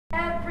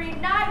every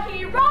night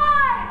he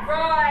rides!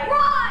 Right!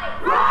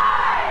 Right!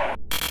 Right!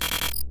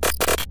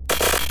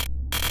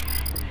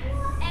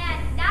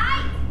 And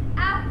night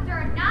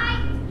after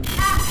night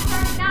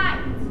after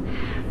night.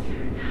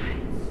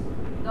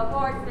 The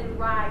horseman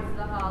rides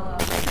the hollow.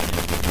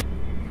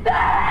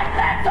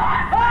 That's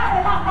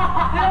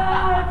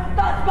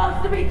not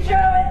supposed to be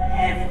true.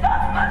 It's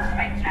not supposed to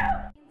be true.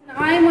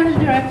 I am one of the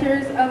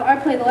directors of our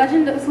play, The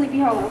Legend of Sleepy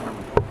Hollow.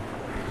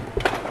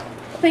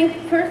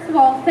 First of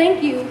all,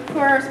 thank you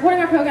for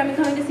supporting our program and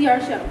coming to see our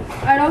show.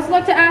 I'd also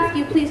like to ask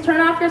you, please turn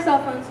off your cell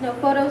phones, no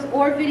photos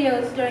or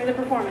videos during the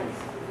performance.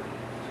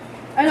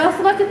 I'd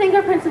also like to thank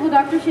our principal,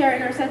 Dr. Scher,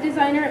 and our set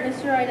designer,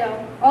 Mr.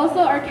 Rydell. Also,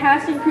 our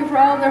cast and crew for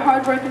all of their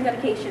hard work and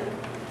dedication.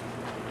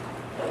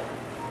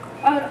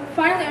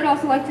 Finally, I'd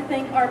also like to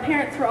thank our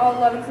parents for all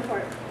the love and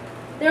support.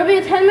 There will be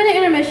a 10-minute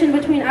intermission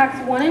between Acts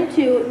 1 and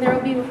 2, and there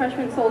will be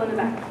refreshments sold in the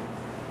back.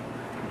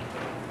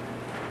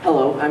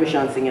 Hello, I'm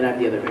Ishan Singh and I'm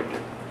the other director.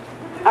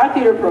 Our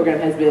theater program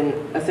has been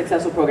a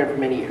successful program for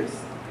many years.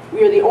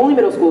 We are the only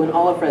middle school in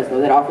all of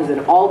Fresno that offers an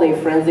all-day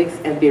forensics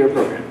and theater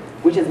program,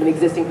 which has been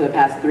existing for the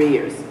past 3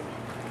 years.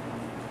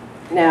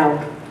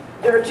 Now,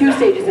 there are 2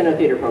 stages in our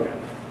theater program.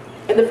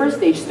 In the first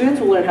stage,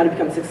 students will learn how to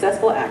become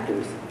successful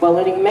actors while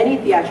learning many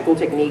theatrical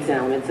techniques and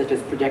elements such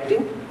as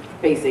projecting,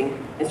 pacing,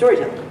 and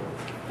storytelling.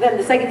 Then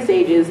the second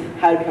stage is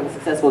how to become a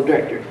successful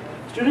director.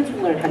 Students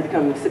will learn how to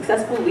become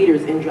successful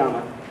leaders in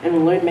drama and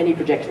will learn many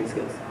projection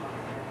skills.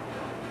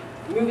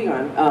 Moving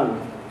on,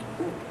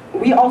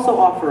 we also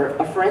offer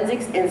a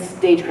forensics and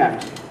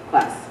stagecraft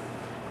class.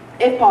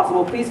 If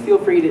possible, please feel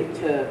free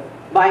to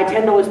buy a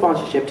 $10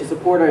 sponsorship to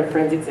support our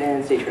forensics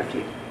and stagecraft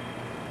team.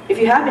 If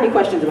you have any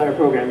questions about our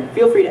program,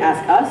 feel free to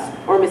ask us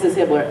or Mrs.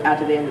 Hibbler at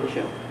the end of the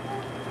show.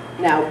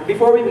 Now,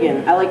 before we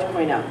begin, I'd like to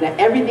point out that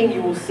everything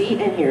you will see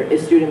and hear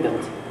is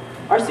student-built.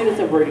 Our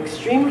students have worked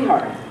extremely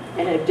hard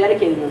and have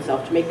dedicated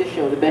themselves to make this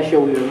show the best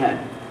show we've ever had.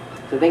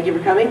 So thank you for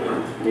coming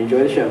and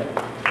enjoy the show.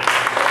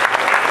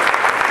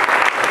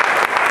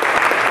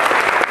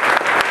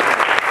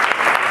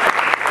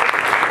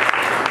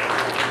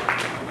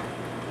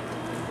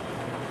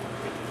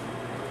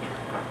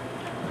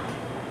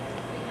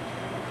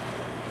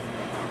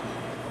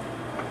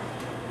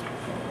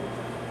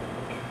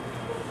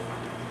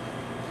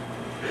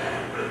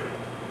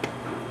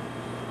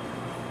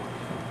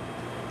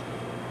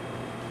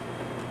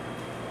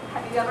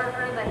 Have you ever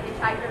heard of the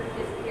hitchhiker who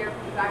disappeared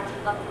from the driver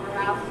who left to her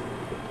house?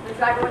 The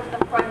driver went to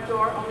the front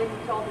door only to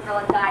be told the girl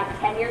had died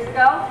 10 years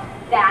ago,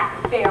 that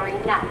very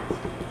night.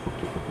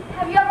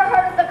 Have you ever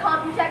heard of the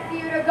Computech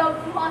Theater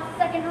ghost who haunts the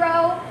second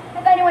row?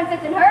 If anyone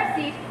sits in her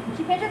seat,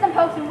 she pinches and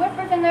pokes and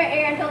whispers in their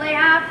ear until they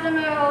have to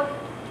move.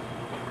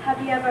 Have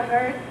you ever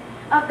heard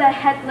of the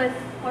Headless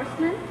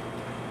Horseman?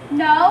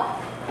 No?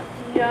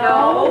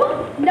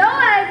 No? No,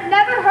 I've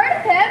never heard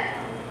of him.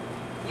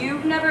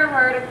 You've never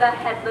heard of the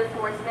Headless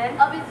Horseman?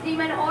 Of his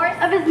demon horse?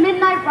 Of his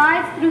midnight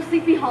rides through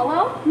Sleepy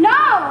Hollow?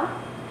 No!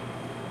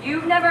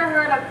 You've never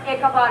heard of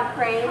Ichabod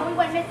Crane? How he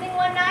went missing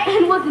one night?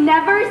 And was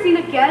never seen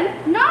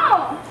again?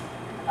 No!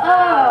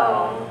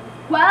 Oh.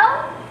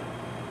 Well?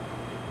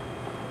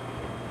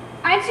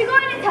 Aren't you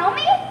going to tell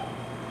me?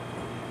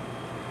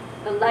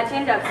 The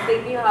Legend of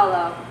Sleepy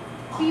Hollow.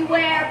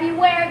 Beware,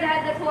 beware the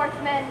Headless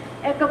Horseman.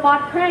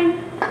 Ichabod Crane,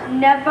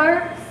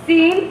 never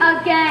seen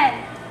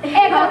again.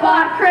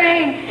 Ichabod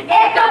Crane!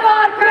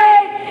 Ichabod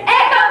Crane!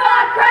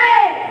 Ichabod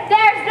Crane!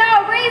 There's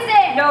no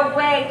reason! No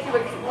way to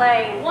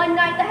explain. One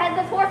night the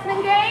Headless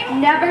Horseman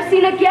came. Never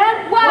seen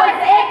again? Was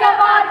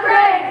Ichabod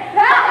Crane!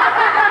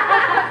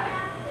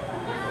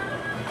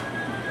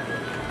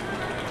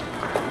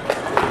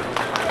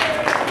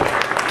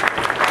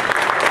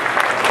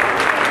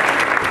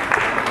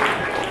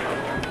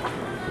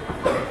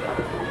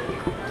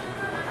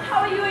 How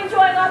are you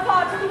enjoying our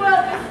part as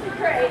well, Mr.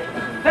 Crane?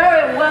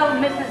 Very well,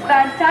 Mrs.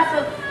 Van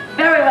Tassel.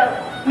 Very well,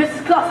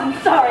 Mrs. Clausen.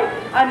 Sorry,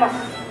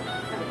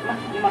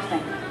 you must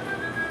thank me.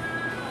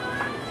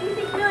 Do you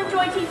think you'll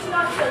enjoy teaching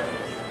our children,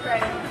 Mr.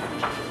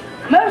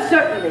 Crane? Most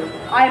certainly.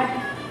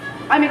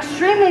 I'm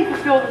extremely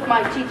fulfilled with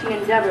my teaching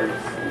endeavors,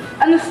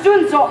 and the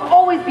students are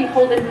always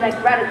beholden in their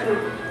gratitude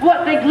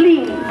what they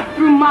glean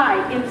through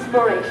my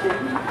inspiration.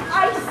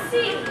 I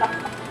see.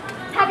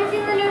 Have you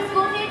seen the new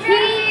school teacher?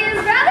 He's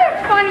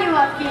rather funny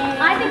looking.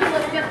 I think he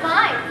looks just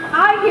fine.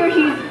 I hear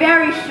he's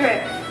very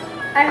strict.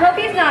 I hope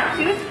he's not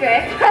too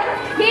strict.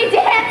 He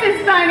dances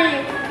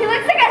funny. He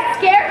looks like a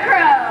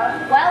scarecrow.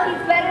 Well,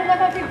 he's better than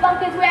the country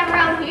bumpkins we have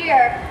around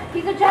here.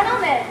 He's a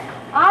gentleman.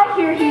 I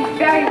hear he's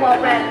very well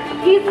read.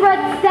 He's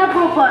read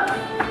several books,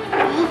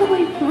 all the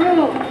way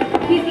through.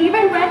 He's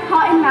even read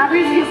Cotton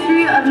Mather's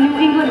History of New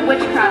England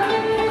Witchcraft.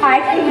 I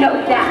didn't know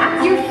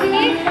that. You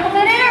see,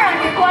 fit in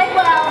around you quite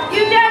well.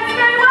 You dance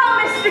very well,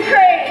 Mr.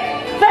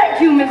 Crane. Thank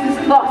you, Mrs.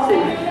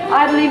 Clausen.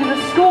 I believe as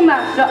a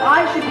schoolmaster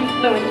I should be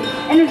fluent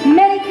in as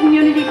many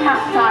community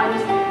pastimes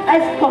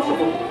as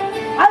possible.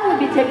 I will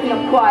be taking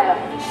a choir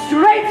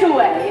straight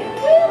away.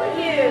 Will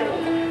you?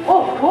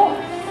 Of course.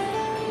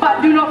 But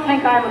do not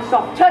think I am a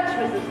soft touch,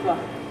 Mrs.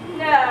 Clausen.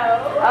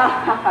 No.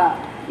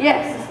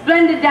 Yes, a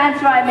splendid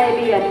dancer I may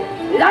be, and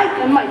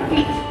light on my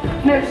feet,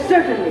 most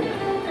certainly.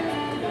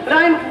 But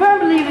I am a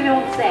firm believer in the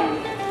old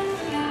saying,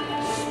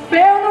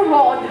 spare the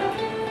rod,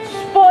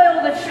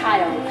 spoil the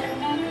child.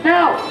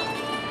 Now,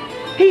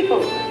 people,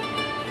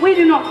 we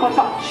do not want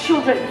our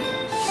children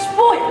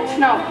spoiled.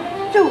 Now,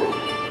 do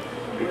we?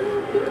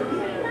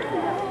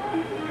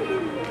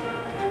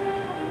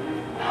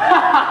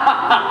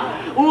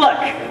 Look,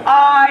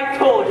 I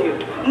told you.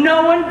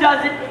 No one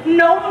does it,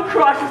 no one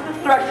crosses the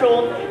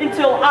threshold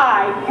until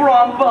I,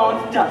 Brom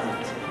Bones, does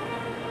it.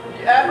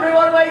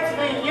 Everyone waits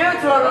for you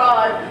to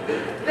arrive.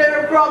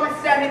 They're probably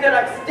standing there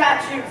like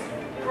statues.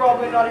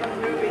 Probably not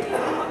even moving.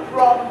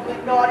 Probably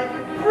not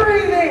even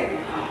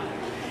breathing.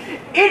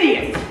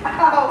 Idiot!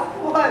 Ow,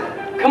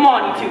 what? Come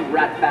on, you two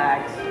rat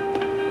bags.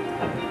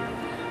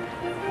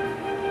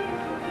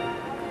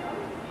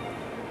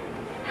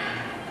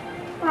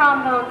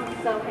 Brom Bones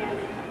is so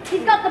handy.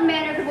 He's got the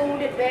manners of a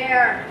wounded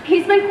bear.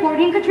 He's been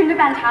courting Katrina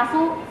Van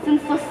Tassel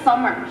since the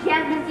summer. She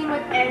hasn't been seen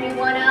with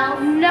anyone else.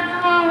 No,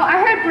 I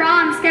heard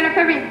Brom's scared of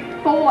every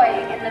boy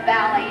in the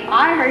valley.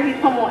 I heard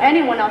he'd pummel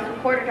anyone else who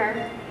courted her.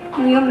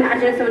 Can you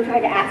imagine if someone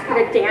tried to ask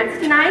her to dance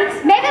tonight?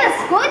 Maybe the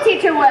school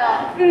teacher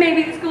will.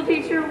 Maybe the school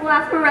teacher will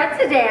ask Barrett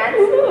to dance.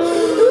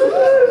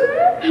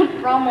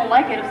 Brom won't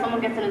like it if someone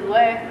gets in his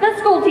way. The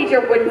school teacher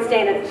wouldn't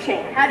stand a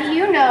chance. How do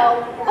you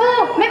know?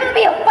 Oh, maybe there'll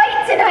be a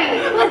fight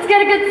tonight. Let's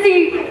get a good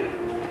seat.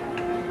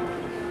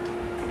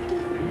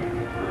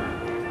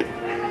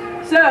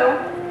 So,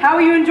 how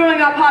are you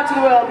enjoying our part of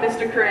the world,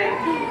 Mr. Crane?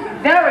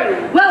 Very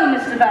well,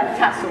 Mr. Van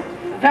Tassel.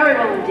 Very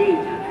well indeed.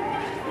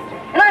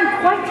 And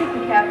I'm quite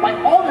taken care of by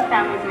all the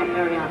families in the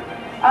area.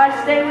 I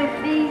stay with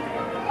the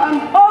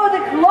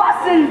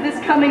Clausens this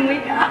coming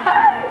week.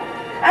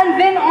 And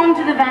then on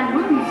to the Van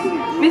Hootens.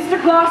 Mr.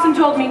 Clausen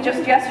told me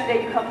just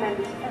yesterday you helped mend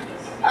his fence.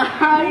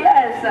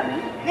 Yes.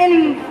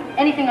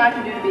 Anything I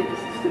can do to be of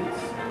assistance.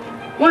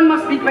 One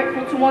must be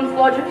grateful to one's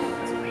lodgers.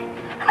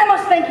 And I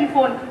must thank you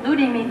for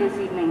including me this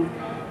evening.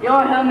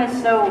 Your home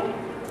is so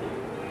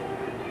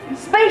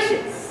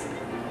spacious.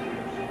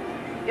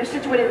 You're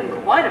situated in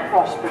quite a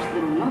prosperous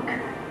little nook.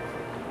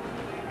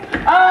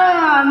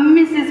 Ah,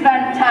 Mrs.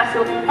 Van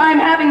Tassel, I'm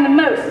having the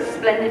most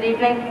splendid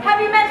evening. Have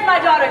you met my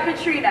daughter,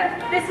 Katrina?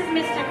 This is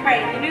Mr.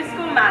 Crane, the new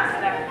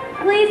schoolmaster.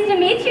 Pleased to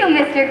meet you,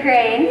 Mr.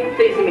 Crane.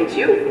 Pleased to meet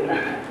you.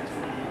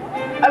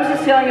 I was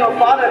just telling your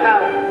father how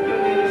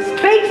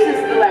spacious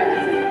the land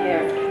is in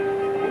here,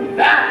 and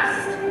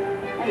vast,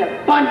 and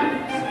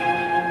abundant.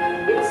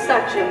 It's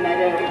such a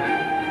meadow.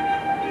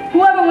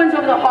 Whoever wins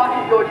over the heart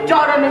of your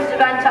daughter, Mr.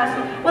 Van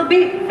Tassel, will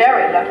be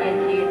very lucky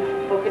indeed,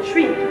 for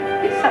Katrina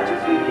is such a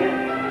sweet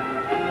girl.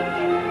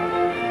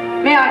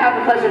 May I have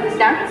the pleasure of this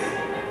dance?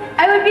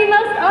 I would be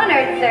most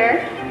honored,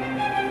 sir.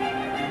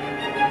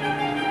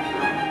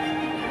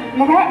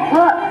 Marette,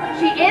 look.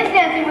 She is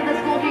dancing with the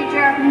school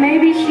teacher.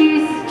 Maybe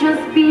she's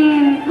just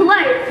being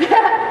polite.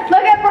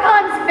 Look at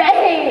Brom's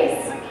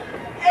face.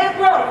 Hey,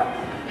 bro.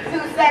 Who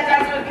sat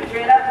dancing with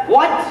Katrina?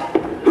 What?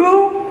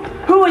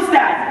 Who is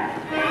that?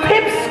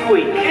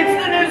 Pipsqueak. It's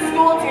the new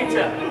school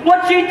teacher.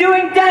 What's she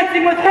doing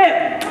dancing with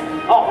him?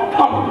 Oh,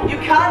 pummel. You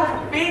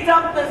can't beat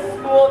up the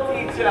school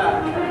teacher.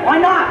 Why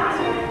not?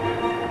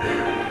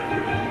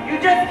 You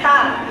just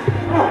can't.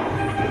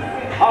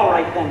 All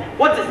right then.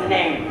 What's his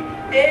name?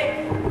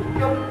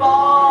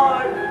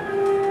 Ichabod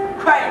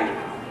Crane.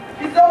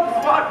 He's so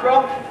smart,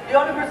 bro. The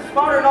only person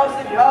smarter than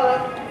us in Yellow.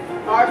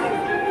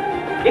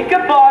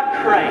 Ichabod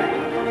Crane.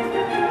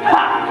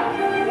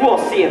 Ha! We'll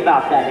see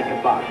about that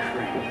Ichabod Crane.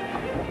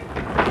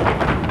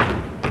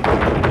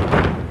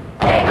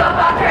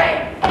 Ichabod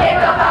Crane,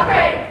 Ichabod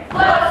Crane,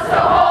 floats to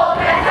hold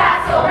Van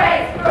Tassel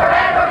race,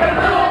 forever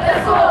remove the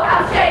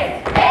schoolhouse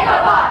shades.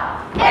 Ichabod,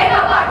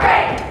 Ichabod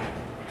Crane.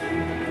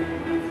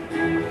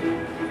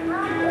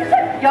 There's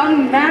that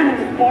young man in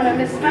the corner,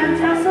 Miss Van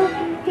Tassel.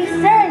 He's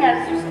staring at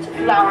us with such a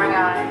glowering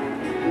eye.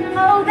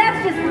 Oh, that's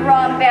just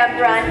Brom Van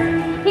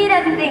Brunt. He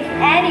doesn't think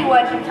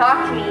anyone should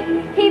talk to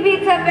me. He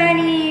beats up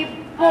any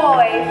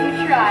boy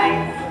who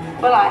tries.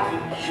 Well, I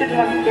shouldn't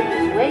want to get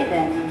this way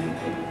then.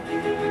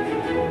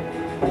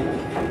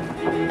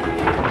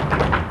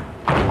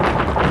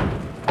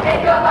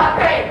 Ichabod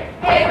Crane,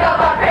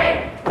 Ichabod Crane,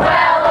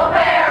 well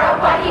aware of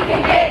what he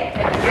can gain.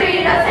 If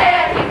Katrina's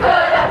hand he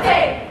could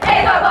obtain.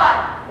 Ichabod,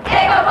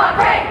 Ichabod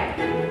Crane.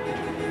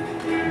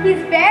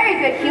 He's very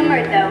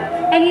good-humored, though,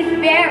 and he's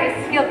very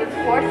skilled with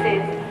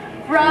horses.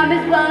 Brom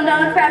is well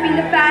known for having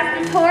the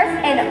fastest horse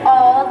in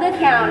all the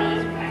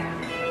county.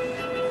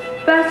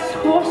 Fastest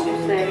horse, you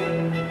say?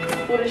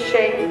 What a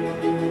shame.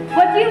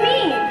 What do you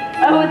mean?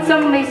 Oh, it's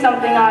only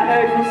something I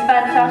heard, Miss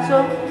Van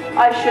Tassel.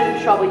 I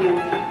shouldn't trouble you.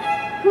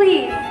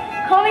 Please,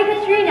 call me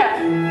Katrina.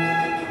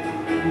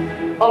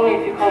 Only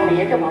if you call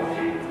me Ichabod.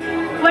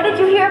 What did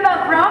you hear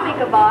about Brom,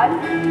 Ichabod?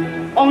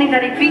 Only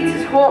that he beats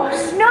his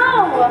horse.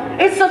 No!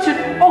 It's such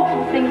an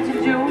awful thing to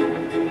do.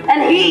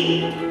 And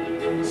he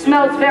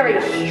smells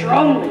very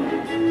strongly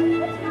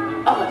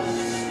of a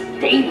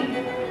stable.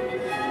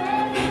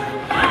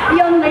 A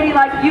young lady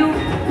like you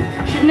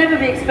should never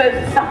be exposed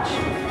to such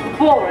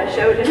before I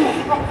showed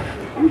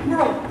him. The two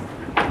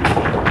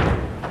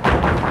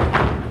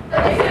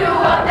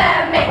of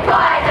them make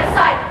quite a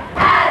sight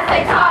as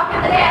they talk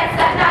and they dance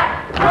at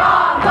night.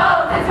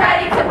 Broncos is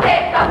ready to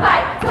pick a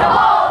fight, to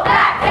hold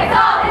that takes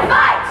all his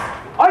might.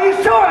 Are you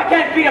sure I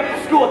can't beat up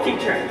the school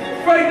teacher?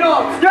 Afraid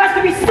not. There has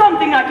to be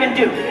something I can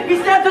do. He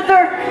stands with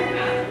her.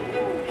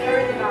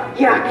 Carry the knife.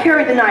 Yeah,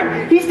 carry the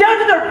 9. He stands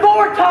with her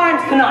 4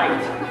 times tonight.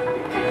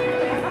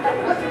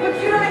 But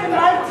you don't even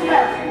like to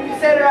dance. You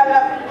said her at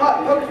that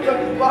hocus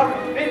pocus bar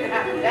for fit and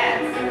have to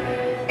dance.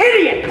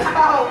 Idiot!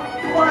 Ow!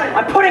 What?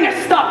 I'm putting a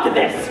stop to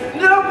this.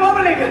 No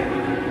bubbling!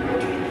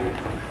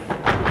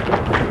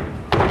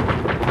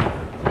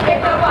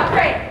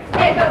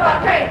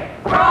 Ichabod Crane,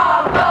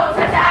 Broncos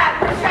has to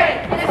act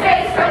restrained, his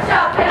face stretched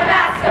up in a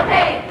mask of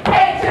pain,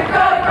 hatred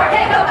growing for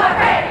Ichabod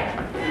Crane.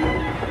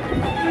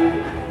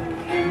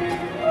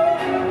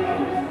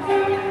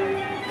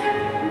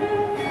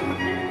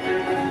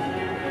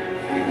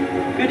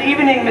 Good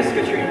evening, Miss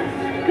Katrina.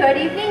 Good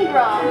evening,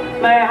 Brom.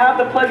 May I have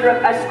the pleasure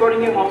of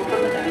escorting you home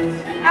from the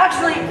dance?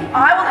 Actually,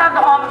 I will have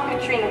the honor of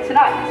Katrina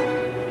tonight.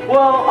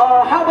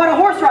 Well, how about a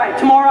horse ride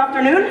tomorrow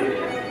afternoon?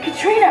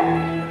 Katrina,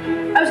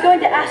 I was going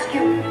to ask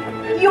you,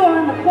 you are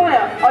in the choir,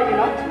 are you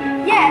not?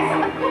 Yes,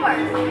 of course.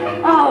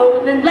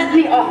 Oh, then let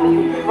me offer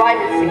you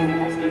private singing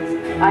lessons.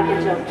 I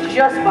can tell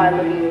just by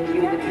looking at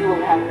you that you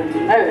will have the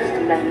nerves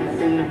to let me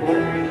sing the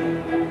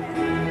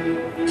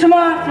voice.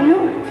 Tomorrow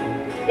afternoon,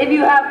 if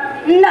you have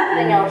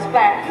nothing else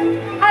planned,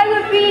 I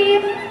would be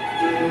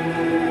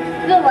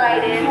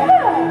delighted.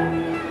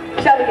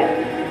 shall we go?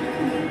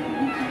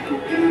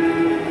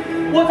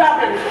 What's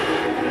happening?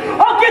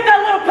 I'll get that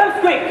little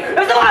pipsqueak!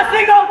 That's the last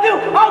thing I'll do!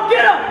 I'll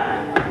get him!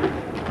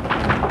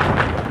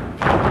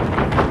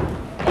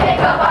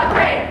 Ichabod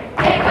Crane,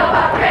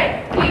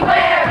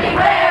 beware,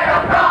 beware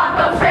of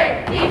Bronco's train.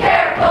 Be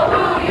careful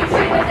who you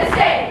treat with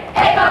disdain.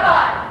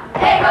 Ichabod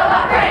Crane.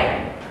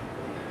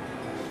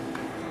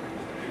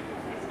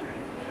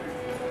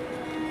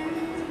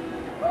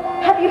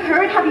 Have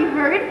you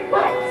heard?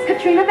 What?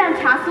 Katrina Van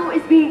Tassel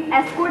is being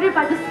escorted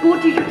by the school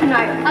teacher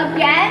tonight.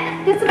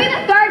 Again? This will be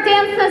the 3rd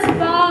dance this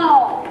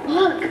fall.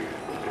 Look.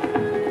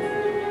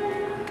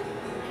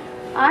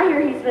 I hear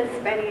he's been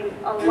spending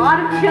a lot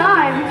of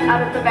time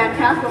out at the Van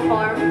Tassel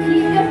farm.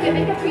 He's just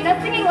giving Katrina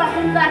singing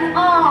lessons, that's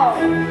all.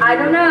 I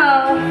don't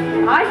know.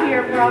 I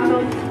hear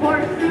Bronco's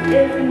horse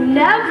is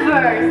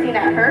never seen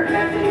at her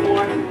fence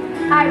anymore.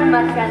 I'd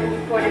much rather be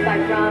supported by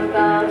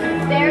Bronco.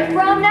 There's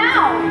Brom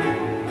now.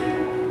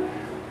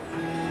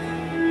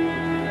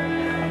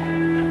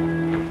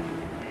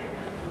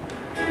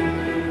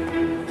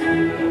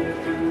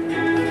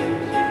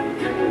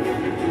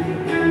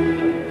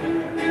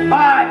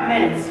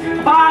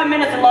 Five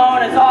minutes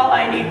alone is all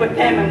I need with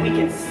him, and we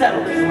can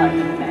settle this like a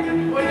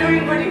man. We're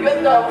doing pretty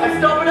good though. I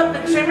stopped up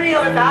the chimney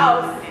of his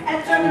house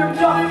and turned the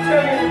roof off in the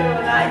middle of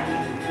the night.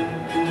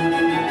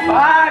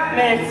 5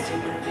 minutes.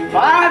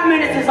 5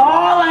 minutes is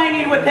all I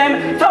need with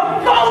him to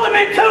fold him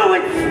in 2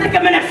 and stick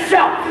him in a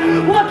shelf.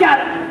 Look at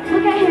him.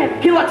 Look at him.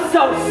 He looks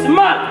so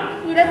smug.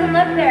 He doesn't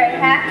look very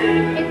happy.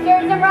 It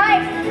serves him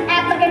right.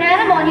 Act like an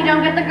animal and you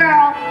don't get the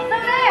girl. So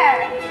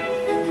there.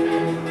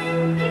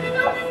 He's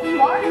so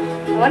smart. I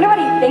wonder what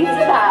he thinks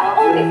about.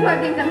 Oh, these smart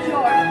things, I'm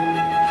sure.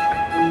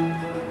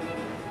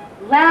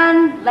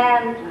 Land, land,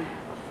 land.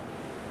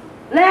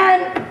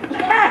 Land,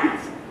 land.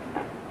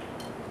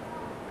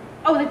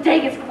 Oh, the day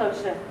gets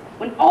closer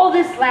when all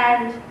this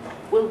land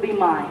will be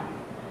mine.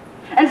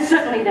 And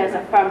certainly there's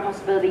a firm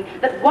possibility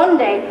that one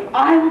day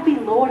I will be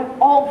lord of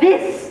all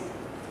this.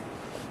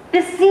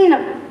 This scene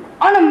of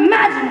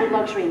unimaginable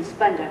luxury and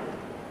splendor.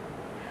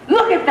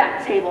 Look at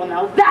that table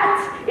now.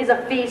 That is a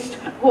feast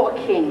for a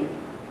king.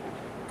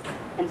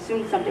 And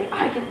soon someday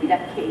I can be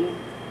that king.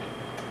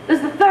 This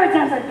is the 3rd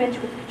dance I've been to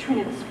with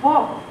Katrina this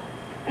fall.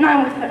 And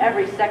I'm with her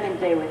every second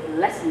day with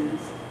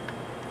lessons.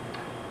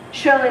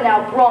 Surely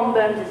now Brom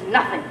Bones is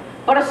nothing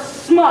but a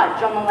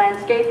smudge on the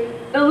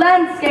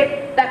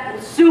landscape that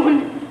will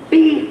soon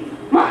be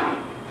mine.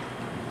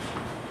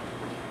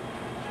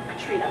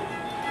 Katrina.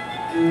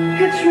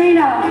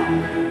 Katrina!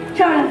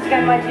 Challenge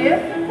again, my dear.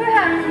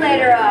 Perhaps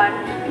later on.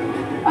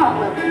 Oh,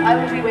 well, I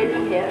will be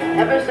waiting here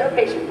ever so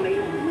patiently.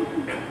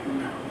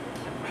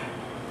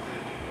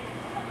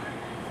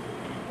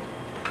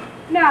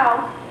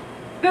 Now,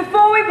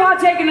 before we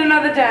partake in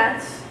another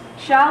dance,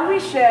 shall we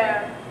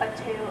share a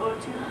tale or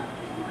two?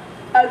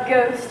 A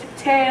ghost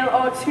tale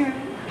or two?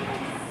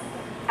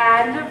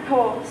 And, of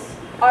course,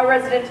 our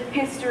resident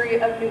history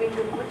of New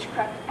England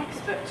witchcraft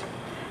expert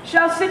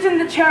shall sit in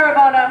the chair of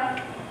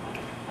honor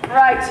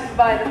right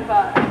by the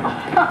fire.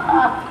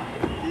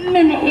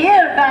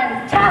 Mynheer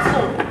Van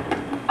Tassel,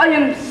 I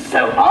am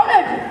so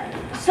honored,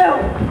 so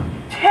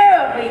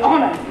terribly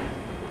honored.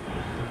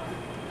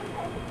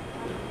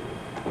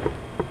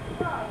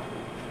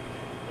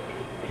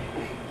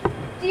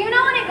 Do you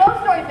know any ghost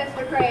stories,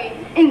 Mr.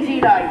 Crane?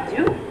 Indeed I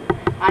do.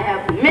 I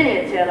have many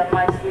a tale up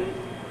my sleeve.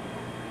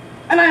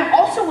 And I am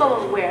also well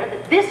aware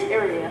that this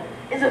area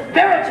is a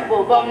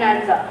veritable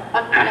bonanza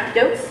of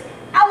anecdotes,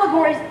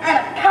 allegories, and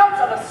accounts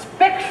of a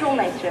spectral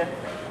nature.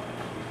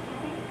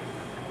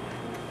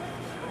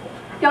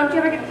 Don't you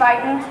ever get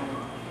frightened?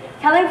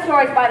 Telling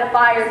stories by the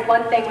fire is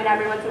one thing when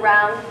everyone's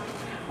around.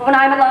 But when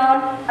I'm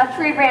alone, a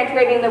tree branch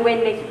waving in the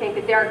wind makes me think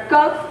that there are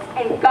ghosts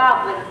and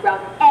goblins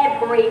around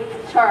every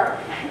turn.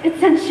 It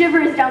sends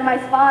shivers down my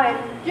spine.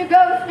 Do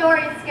ghost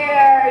stories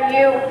scare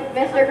you,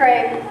 Mr.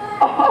 Crane?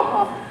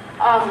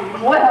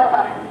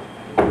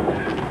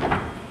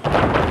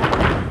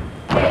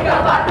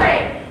 Ichabod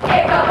Crane,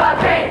 Ichabod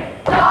Crane,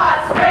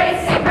 thoughts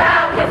racing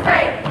round his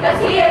brain. Does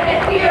he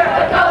admit fear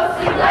of a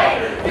ghostly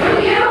blade? Do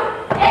you,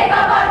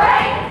 Ichabod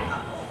Crane?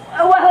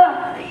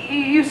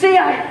 You see,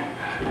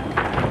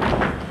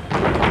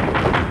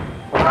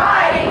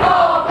 Riding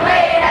home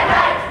late at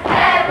night,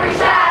 every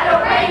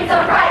shadow reigns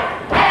of fright,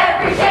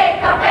 every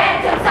shape a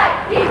phantom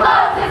sight. He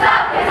closes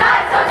up his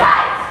eyes so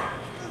tight.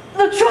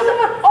 The truth of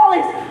it all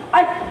is,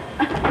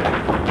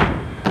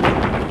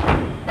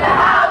 The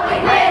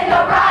howling wind,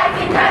 the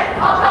rising dread,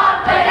 all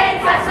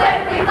confidence has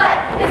swiftly fled.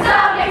 His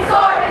stomach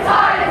sore, his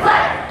heart is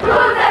lead.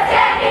 Who's that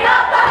standing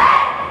up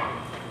ahead?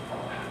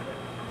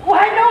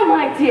 Why, no,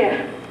 my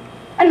dear.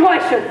 And why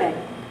should they?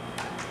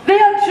 They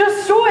are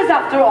just stories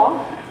after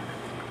all.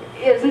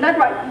 Isn't that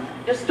right?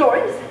 Just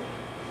stories?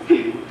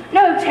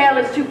 No tale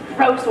is too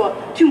gross or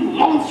too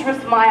monstrous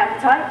for my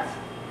appetite.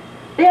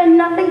 They are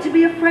nothing to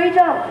be afraid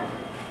of.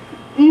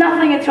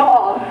 Nothing at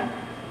all.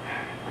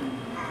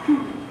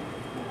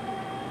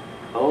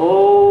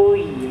 Oh,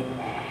 yeah.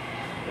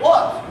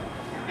 What?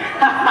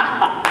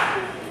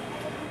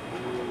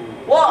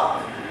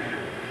 What?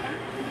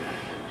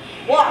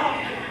 What?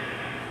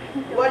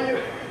 What are you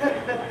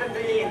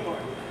eating for?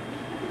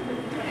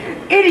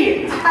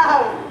 Idiot!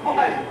 How?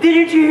 What?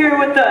 Didn't you hear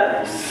what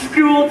the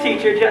school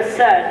teacher just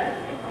said?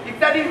 He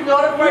said he's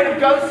not afraid of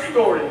ghost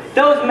stories.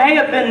 Those may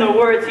have been the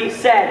words he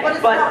said, But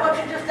it's not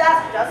what you just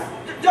asked us.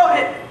 Don't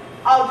hit.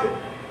 I'll do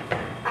it.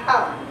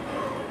 Ow.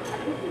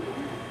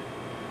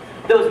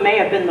 those may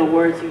have been the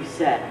words he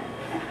said.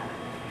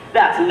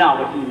 That's not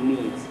what he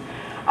means.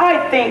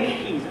 I think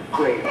he's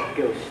afraid of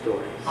ghost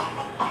stories.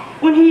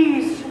 When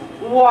he's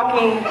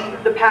walking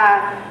the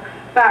path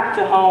back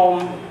to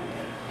home,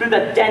 through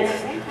the dense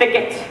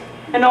thicket,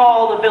 and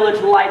all the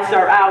village lights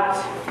are out,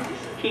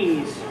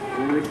 he's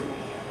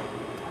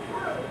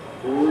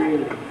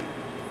really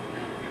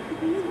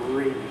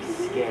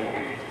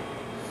scared.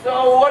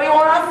 So what do you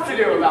want us to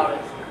do about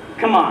it?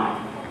 Come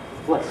on,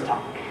 let's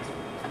talk.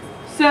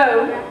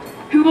 So,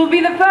 who will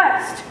be the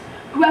first?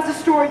 Who has a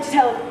story to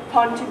tell of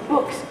haunted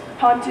books,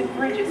 haunted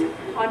bridges,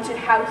 haunted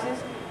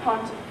houses,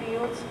 haunted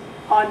fields,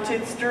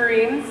 haunted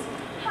streams?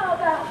 How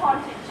about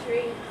haunted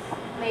trees?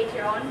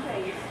 Major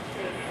Andre's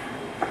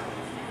tree.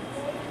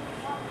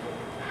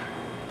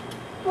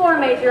 Poor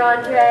Major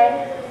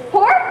Andre.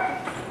 Poor?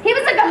 He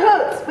was in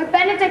cahoots with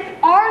Benedict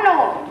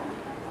Arnold.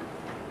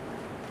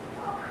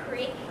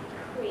 Creak,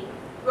 creak,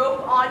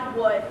 rope on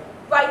wood.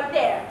 Right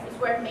there is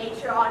where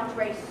Major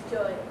Andre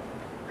stood.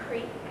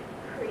 Creak,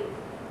 creak,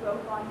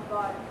 rope on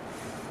bark.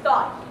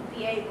 Thought he'd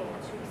be able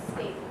to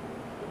escape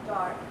the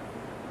dark.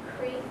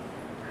 Creak,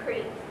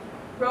 creak,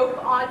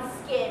 rope on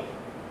skin.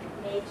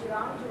 Major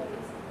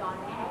Andre's gone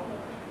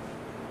hanging.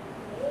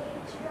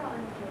 Major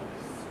Andre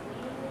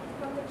swinging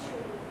from the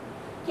tree.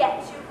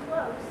 Get too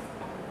close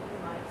and you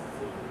might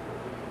see.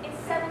 In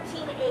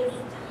 1780,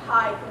 to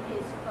hide from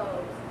his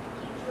foes,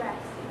 he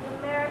dressed in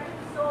American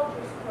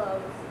soldier's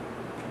clothes.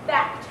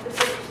 Back to the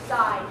British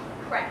side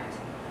he crept,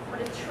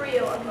 when a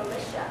trio of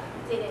militia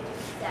did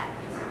intercept.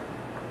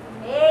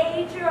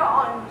 Major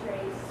Andre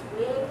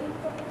swinging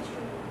from the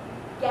tree.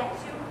 Get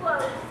too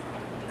close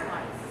and you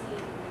might see.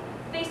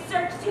 They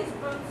searched his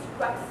boots,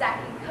 rucksack,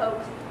 and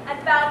coat, and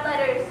found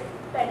letters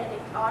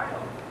Benedict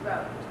Arnold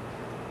wrote.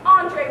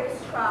 Andre was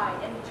tried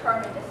and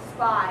determined to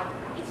spy.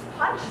 Its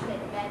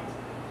punishment meant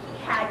he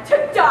had to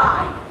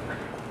die.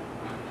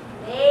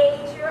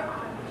 Major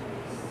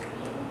Andre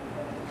swinging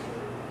from the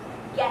tree.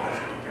 Get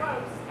too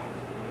close and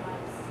you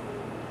might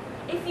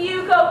see. If you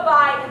go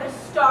by and the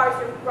stars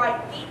are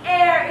bright, the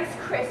air is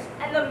crisp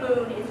and the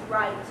moon is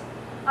bright.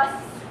 A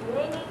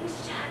swinging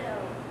shadow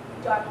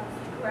darkens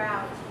the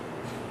ground.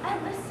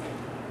 And listen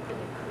for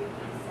the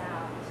creepy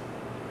sound.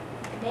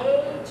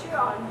 Major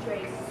Andre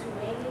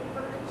swinging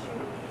from the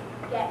tree.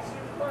 Get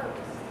too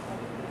close and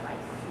you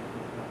might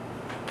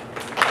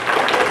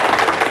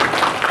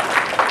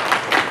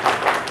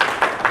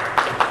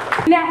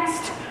see.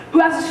 Next, who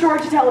has a story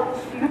to tell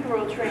of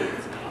funeral trains,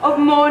 of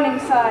mourning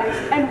sighs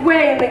and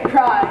wailing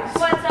cries?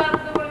 What's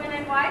up, the woman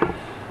in white?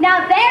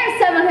 Now there's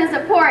someone who's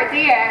a poor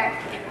dear.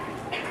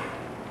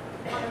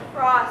 On a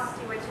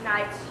frosty winter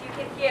night, you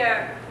can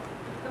hear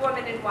the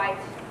woman in white.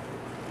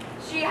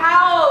 She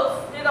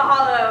howls through the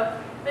hollow.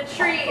 The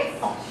trees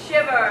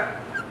shiver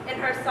in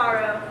her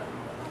sorrow.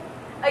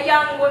 A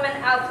young woman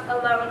out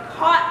alone,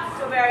 caught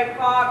so very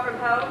far from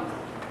home.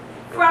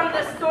 From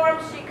the storm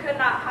she could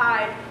not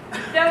hide.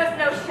 There was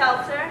no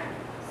shelter,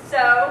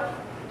 so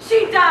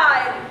she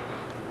died.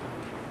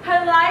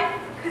 Her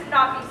life could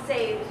not be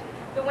saved.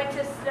 The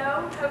winter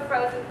snow, her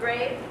frozen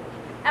grave.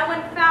 And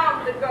when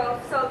found, the girl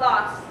so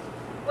lost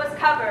was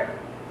covered,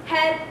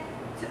 head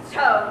to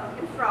toe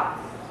in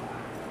frost.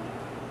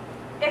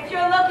 If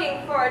you're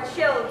looking for a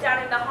chill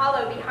down in the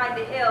hollow behind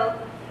the hill,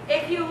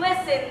 if you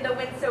listen, the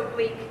wind so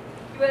bleak,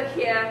 you will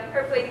hear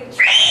her bleeding.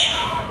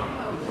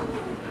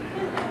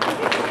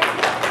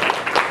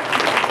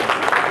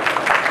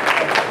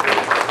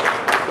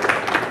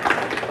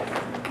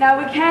 Now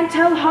we can't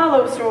tell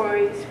hollow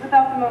stories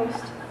without the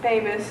most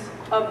famous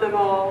of them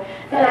all.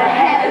 The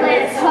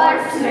Headless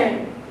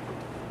Horseman.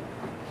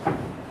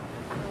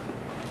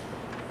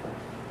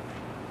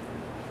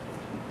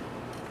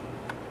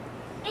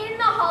 In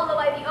the hollow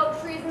by the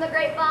oak trees and the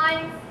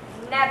grapevines.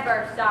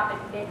 Never stop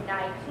at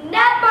midnight.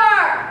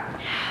 Never!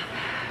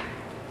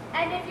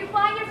 And if you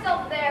find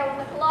yourself there when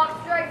the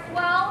clock strikes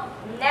 12,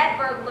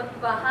 Never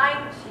look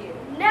behind you.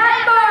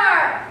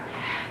 never!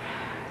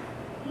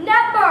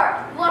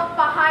 Never look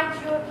behind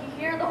you if you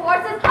hear the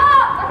horse's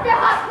cough, or the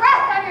hot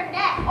breath on your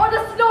neck, or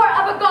the snort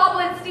of a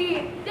goblin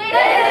steed. This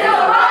is the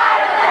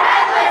ride of the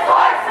Headless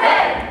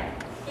Horseman!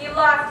 He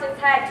lost his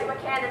head to a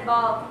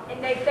cannonball,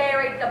 and they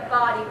buried the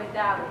body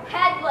without it.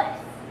 Headless.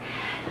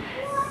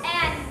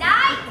 And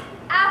night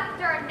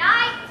after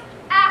night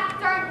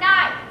after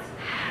night.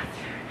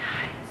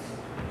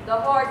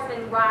 The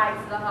horseman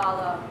rides the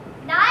hollow.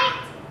 Night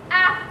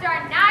after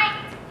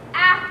night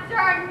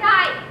after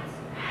night.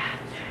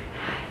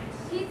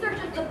 He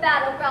searches the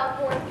battleground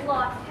for his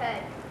lost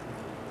head.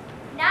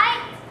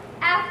 Night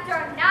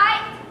after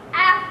night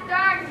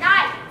after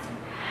night.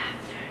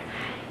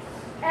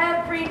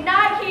 Every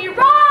night he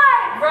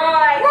rides!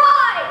 Ride!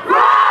 Rides!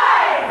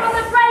 Ride!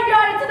 From the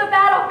graveyard into the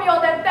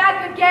battlefield and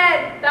back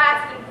again.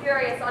 Fast and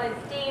furious on his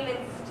demon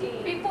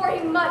steed. Before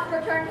he must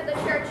return to the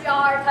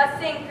churchyard. To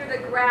sing through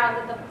the ground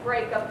at the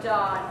break of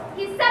dawn.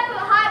 He's set for the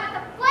high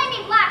with a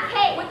flaming black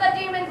cape. With a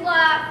demon's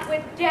laugh.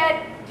 With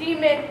dead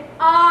demon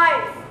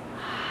eyes.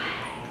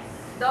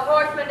 The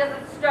horseman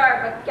doesn't stir,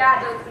 but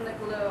gathers in the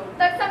gloom.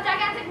 Like some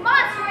gigantic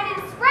monster ready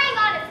to spring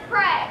on its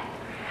prey.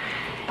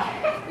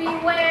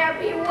 Beware,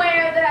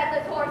 beware the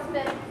Headless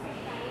Horseman.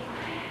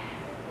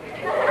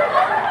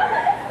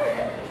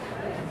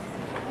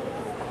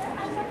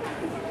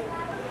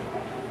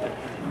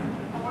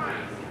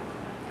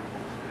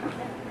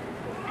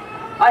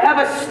 I have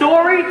a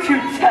story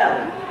to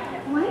tell.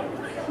 What?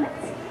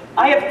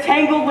 I have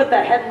tangled with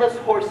the Headless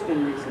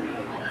Horseman recently.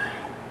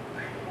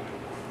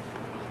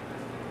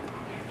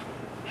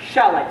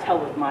 Shall I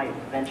tell of my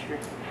adventure?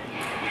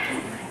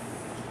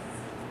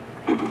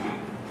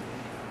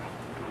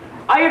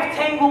 I have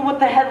tangled with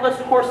the Headless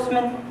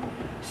Horseman,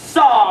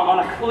 saw him on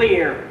a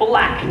clear,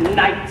 black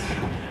night.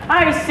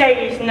 I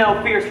say he's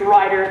no fierce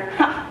rider,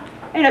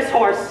 and his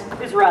horse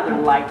is rather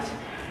light.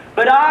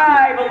 But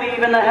I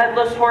believe in the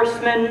Headless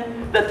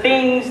Horseman, the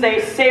things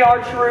they say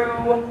are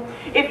true.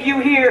 If you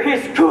hear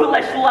his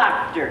ghoulish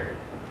laughter,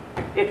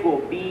 it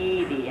will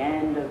be the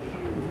end of you.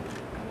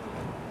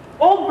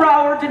 Old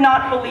Brower did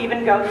not believe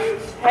in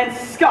ghosts and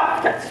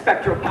scoffed at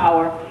spectral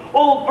power.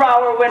 Old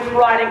Brower went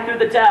riding through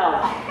the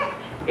dell.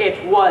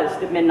 It was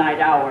the midnight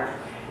hour,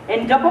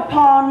 and up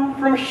upon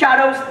from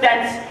shadows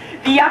dense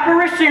the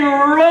apparition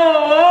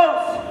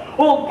rose.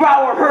 Old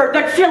Brower heard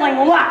the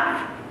chilling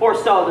laugh, or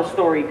so the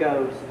story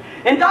goes.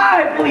 And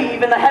I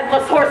believe in the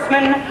Headless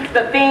Horseman,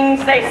 the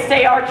things they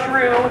say are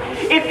true.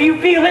 If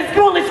you feel his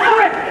ghoulish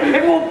grip,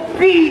 it will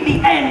be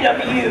the end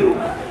of you.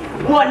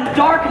 One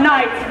dark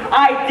night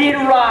I did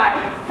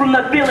ride from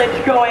the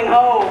village going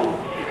home.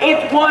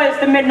 It was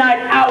the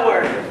midnight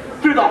hour,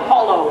 through the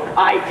hollow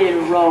I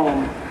did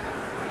roam.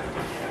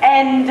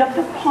 And up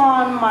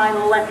upon my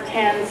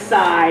left-hand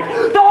side,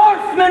 the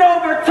horseman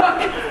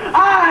overtook.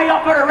 I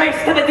offered a race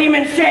to the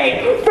demon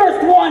shade,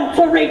 first one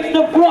to reach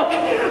the brook.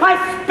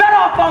 I sped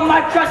off on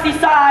my trusty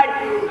side,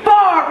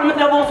 far from the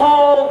devil's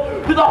hole.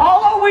 To the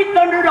hollow we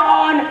thundered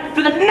on,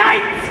 to the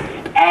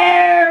night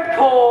air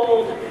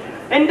cold.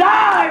 And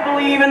I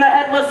believe in the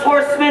Headless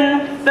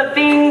Horseman, the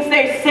things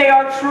they say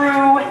are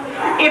true.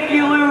 If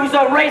you lose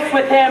a race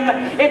with him,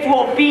 it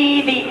will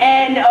be the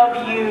end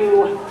of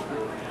you.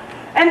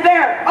 And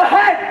there,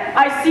 ahead,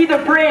 I see the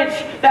bridge.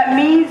 That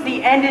means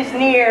the end is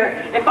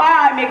near. If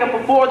I make it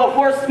before the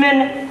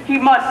horseman, he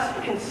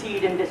must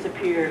concede and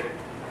disappear.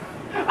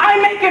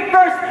 I make it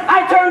first.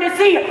 I turn to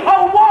see a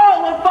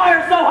wall of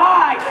fire so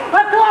high.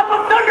 A clap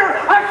of thunder,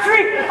 a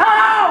shriek,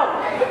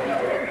 ow!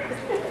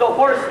 The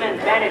horseman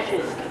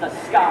vanishes to the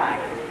sky.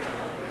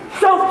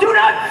 So do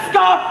not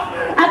scoff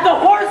at the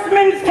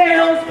horseman's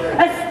tales,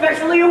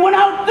 especially when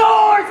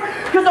outdoors,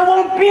 because it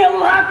won't be a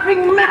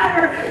laughing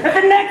matter if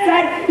the next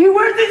head he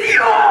wears is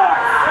yours.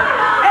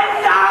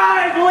 And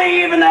I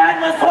believe in the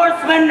Headless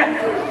Horseman.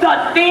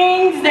 The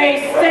things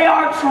they say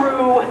are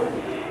true.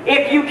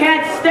 If you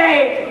can't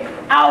stay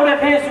out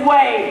of his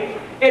way,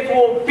 it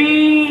will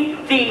be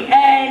the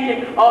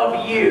end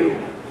of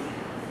you.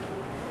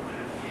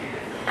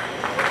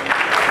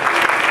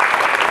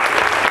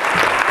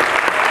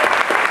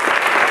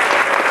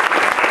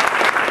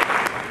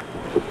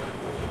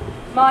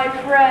 My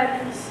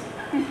friends,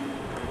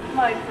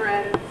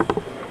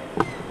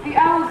 the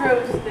hour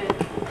grows thin.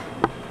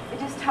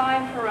 It is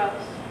time for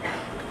us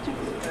to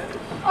disperse.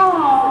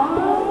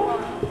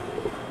 Aww.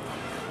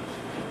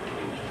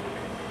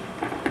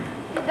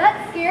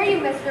 that scare you,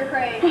 Mr.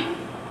 Crane?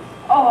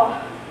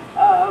 Well...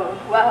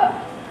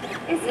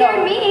 It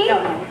scared me.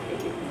 No.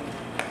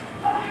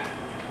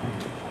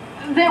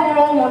 They were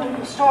all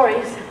wonderful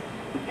stories.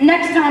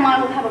 Next time I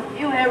will have a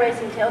few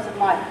hair-raising tales of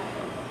my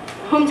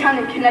hometown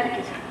in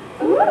Connecticut.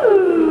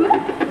 Ooh.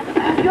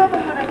 Have you ever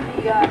heard of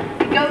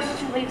the ghost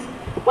who leaves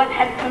wet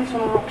headprints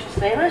on the rocks of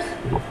sailors?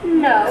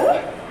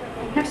 No.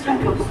 Next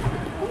time goes.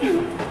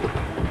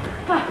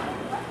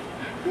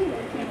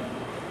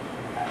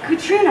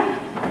 Katrina,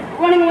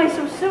 running away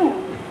so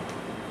soon.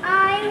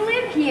 I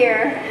live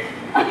here.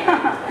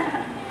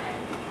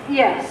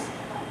 Yes.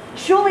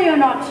 Surely you're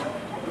not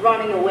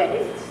running away.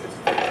 It's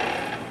just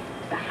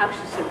the house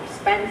is so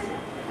expensive.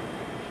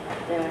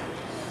 There are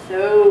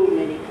so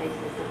many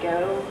places to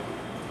go.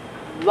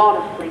 A lot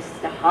of places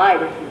to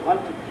hide if you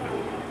wanted to.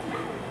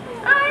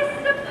 I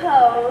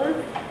suppose.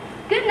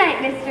 Good night,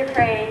 Mr.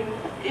 Crane.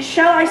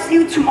 Shall I see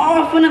you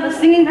tomorrow for another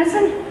singing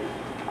lesson?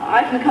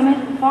 I can come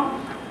into the farm.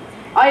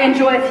 I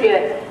enjoy it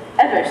here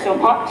ever so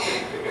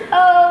much.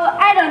 Oh,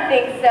 I don't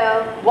think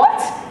so.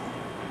 What?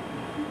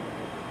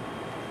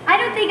 I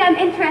don't think I'm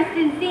interested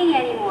in singing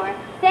anymore.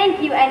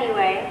 Thank you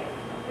anyway.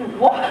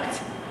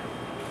 What?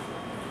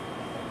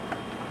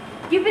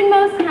 You've been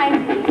most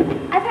kind to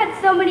me. I've had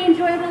so many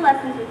enjoyable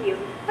lessons with you,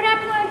 but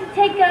I'm going to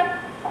take up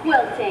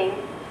quilting.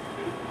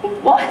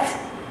 What?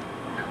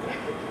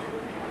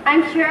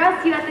 I'm sure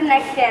I'll see you at the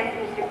next dance,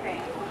 Mr.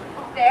 Crane.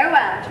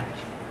 Farewell.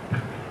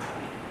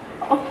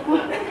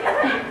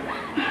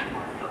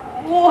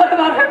 What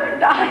about her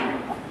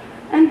dying?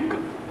 And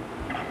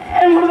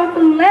what about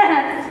the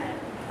land?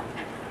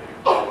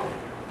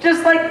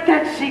 Just like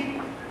that she...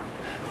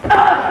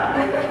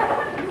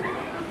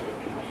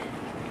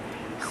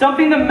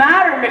 Something the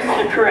matter,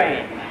 Mr.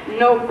 Crane?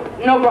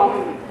 No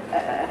problem.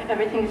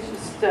 Everything is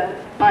just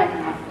fine.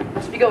 I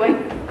must be going.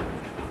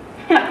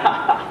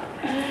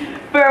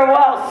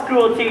 Farewell,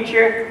 school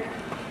teacher.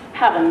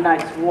 Have a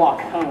nice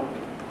walk home.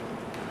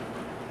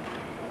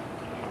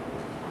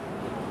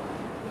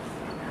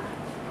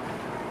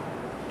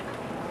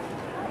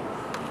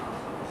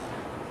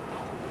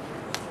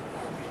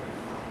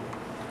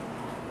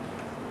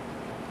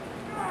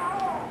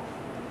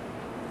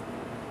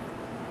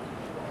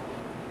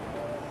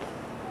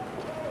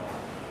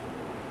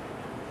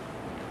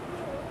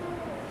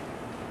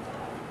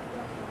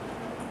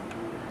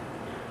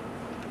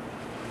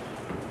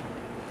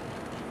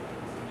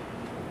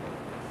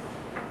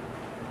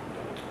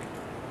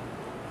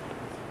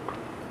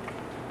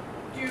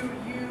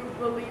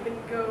 Believe in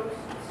ghosts.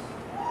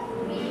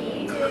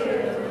 We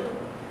do.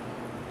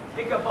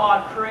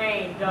 Ichabod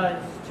Crane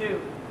does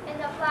too. In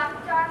the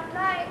black dark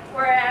night,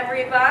 Where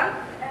every bump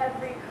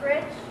every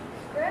critch,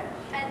 scritch,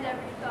 and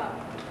every thought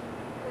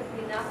could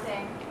be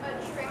nothing. a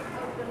trick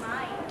of the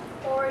mind.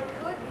 Or it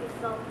could be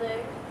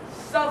something.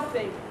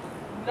 Something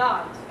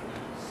not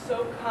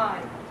so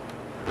kind.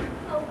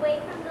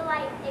 Away from the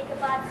light,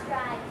 Ichabod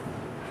strives.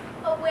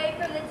 Away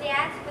from the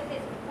dance with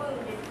his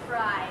wounded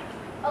pride.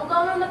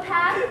 Alone on the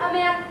path, a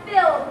man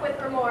filled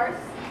with remorse.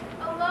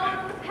 Alone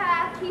on the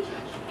path, he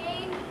should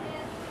change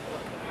his...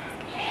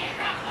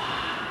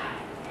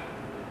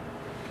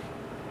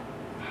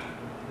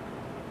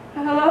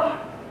 Hello?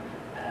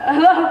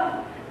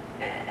 Hello?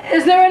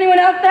 Is there anyone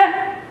out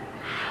there?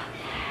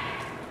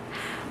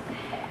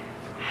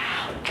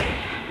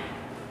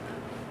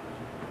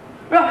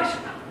 Rubbish.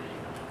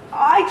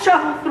 I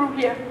travel through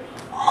here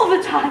all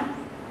the time.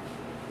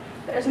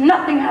 There's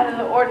nothing out of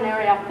the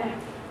ordinary out there.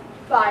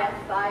 By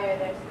a fire,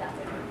 there's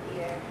nothing to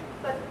fear.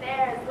 But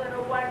there's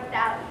little warmth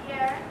out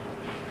here.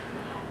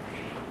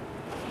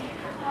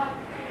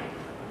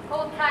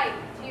 Hold tight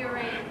to your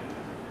reins.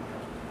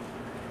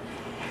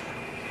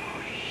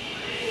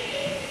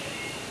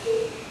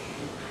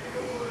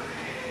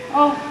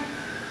 Oh,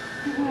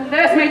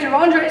 there's Major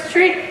Andre's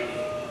tree.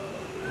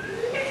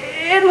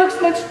 It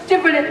looks much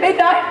different at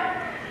midnight.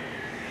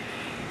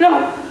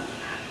 No,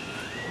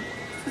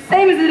 it's the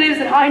same as it is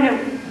at high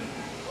noon.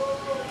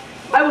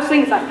 I will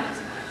sing as I pass.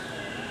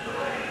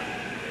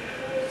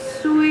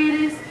 Sweet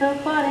is the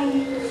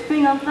budding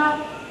spring of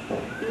love,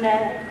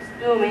 next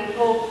blooming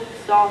hope,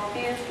 soft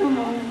is the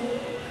moon.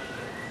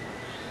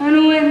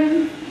 And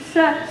when the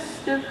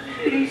zest of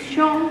beauty's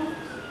charms,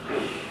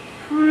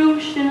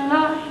 fruition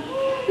like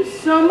the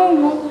summer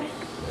warmth.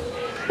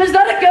 Is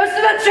that a ghost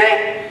of a tree?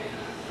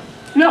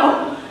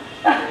 No.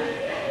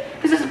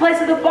 This is the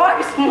place of the bark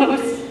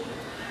moose.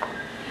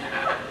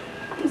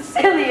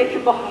 Silly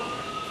Ichabod.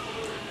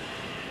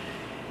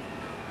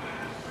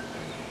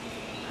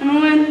 And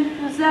when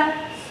the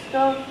zest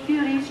of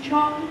beauty's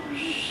charms,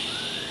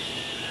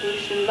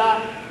 fruition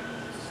like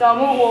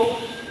summer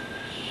warmth,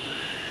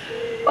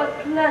 but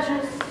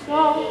pleasure's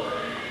song,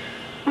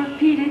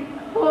 repeated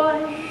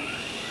voice,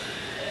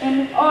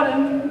 in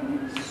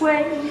autumn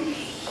sways,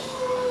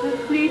 the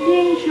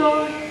fleeting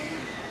joy.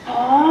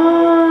 Oh,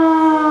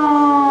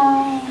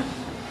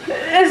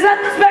 is that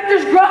the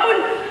specter's groan?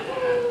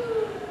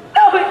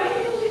 No,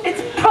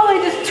 it's probably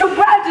just two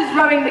branches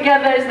rubbing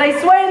together as they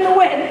sway in the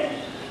wind.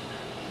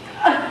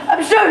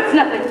 I'm sure it's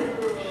nothing.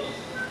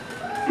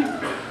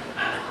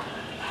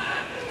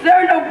 There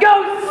are no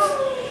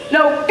ghosts,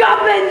 no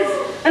goblins,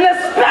 and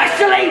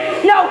especially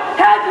no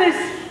headless.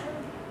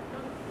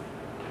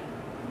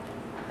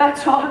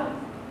 That's all.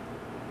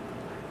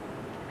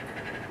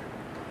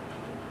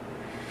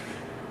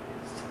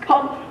 It's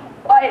calm,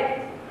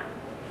 quiet,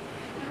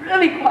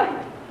 really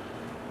quiet.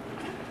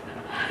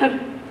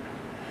 I'm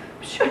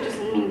sure it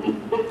doesn't mean me.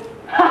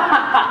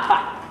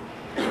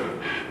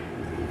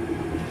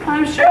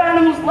 I'm sure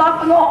animals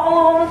laugh in the hollow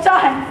all the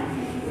time.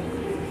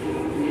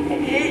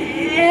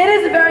 It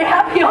is a very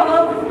happy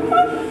hollow.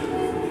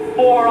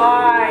 For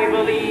I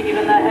believe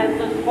in the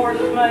headless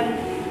horseman.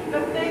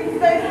 The things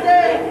they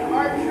say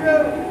are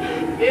true.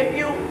 If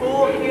you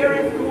fool hear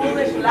his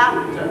ghoulish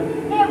laughter,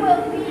 It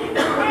will be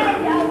the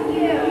end of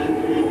you.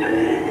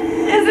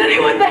 Is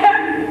anyone there?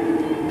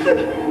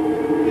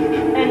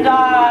 And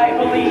I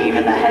believe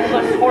in the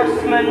headless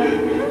horseman.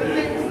 the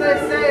things they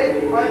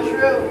say are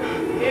true.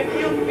 If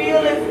you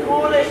feel his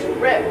ghoulish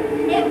grip,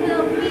 It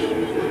will be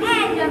the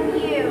end of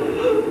you.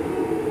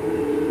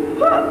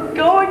 I'm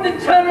going to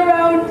turn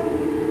around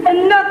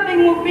and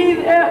nothing will be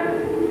there.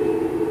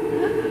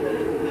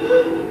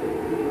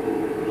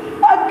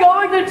 I'm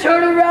going to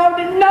turn around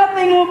and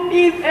nothing will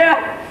be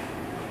there.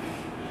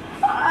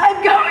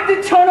 I'm going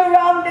to turn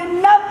around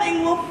and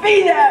nothing will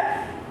be there.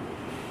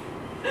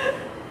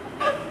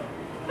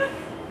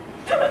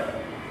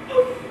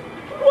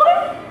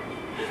 What?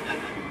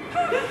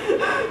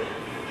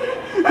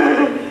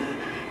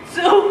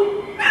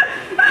 Two,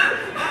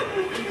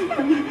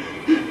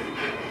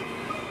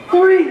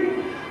 3.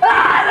 The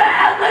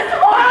headless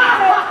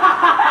horseman!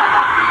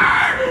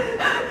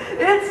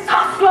 It's so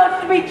supposed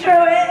to be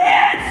true.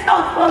 It's so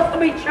supposed to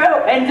be true.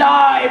 And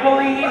I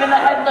believe in the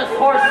headless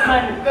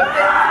horseman. the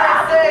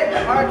things they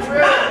say are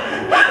true.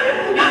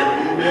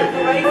 If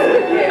you race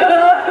with him,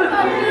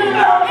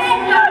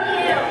 End of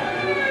you.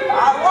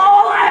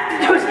 All I have to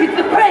do is get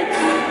to the bridge.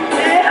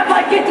 If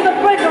I get to the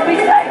bridge, I'll be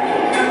safe.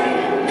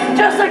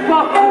 Just like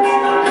Broncos.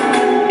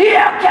 You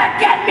can't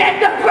get me at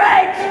the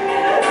bridge.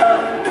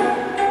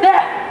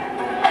 There.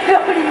 I'm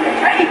opening the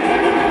train.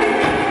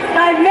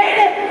 I made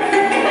it.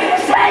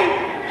 Safe.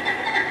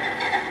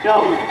 No,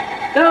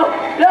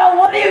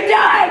 what are you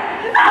doing?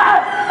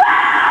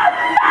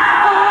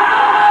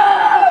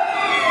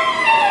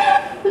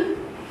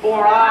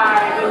 For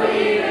I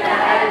believe in the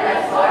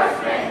headless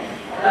horseman.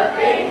 The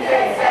things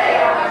they say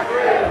are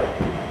true.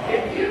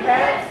 If you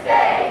can't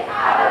stay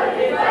out of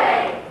his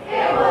way,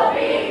 it will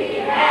be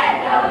the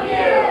end of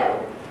you.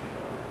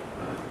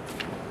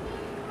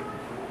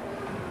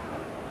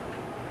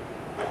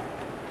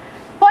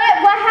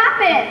 What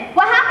happened?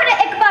 What happened to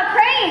Ichabod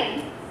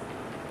Crane?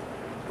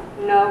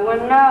 No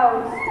one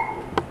knows.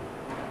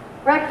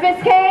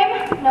 Breakfast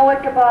came, no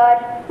Ichabod.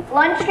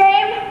 Lunch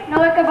came,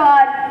 no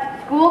Ichabod.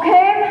 School came,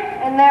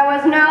 and there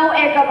was no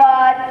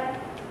Ichabod.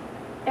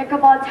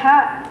 Ichabod's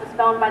hat was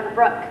found by the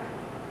brook,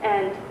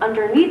 and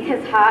underneath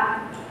his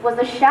hat was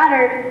a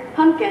shattered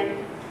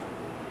pumpkin.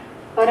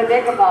 But of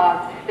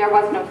Ichabod, there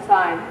was no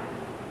sign,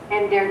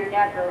 and there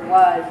never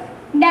was.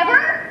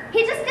 Never?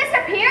 He just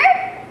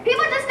disappeared?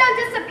 People just don't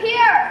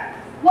disappear.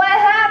 What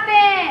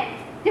happened?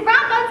 Did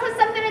Brown Buns have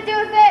something to do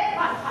with it?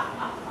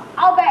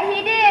 I'll bet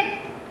he did.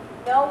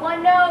 No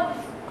one knows.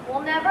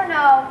 We'll never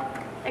know.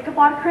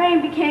 Ichabod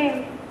Crane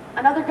became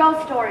another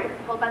ghost story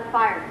told by the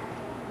fire.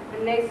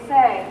 And they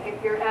say,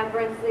 if you're ever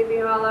in Sleepy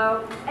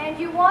Hollow, And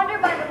you wander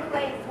by the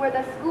place where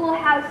the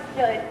schoolhouse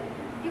stood,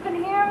 you can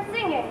hear him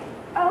singing,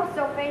 oh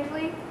so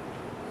faintly.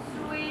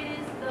 Sweet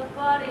is the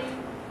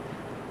budding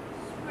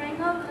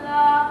spring of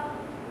love.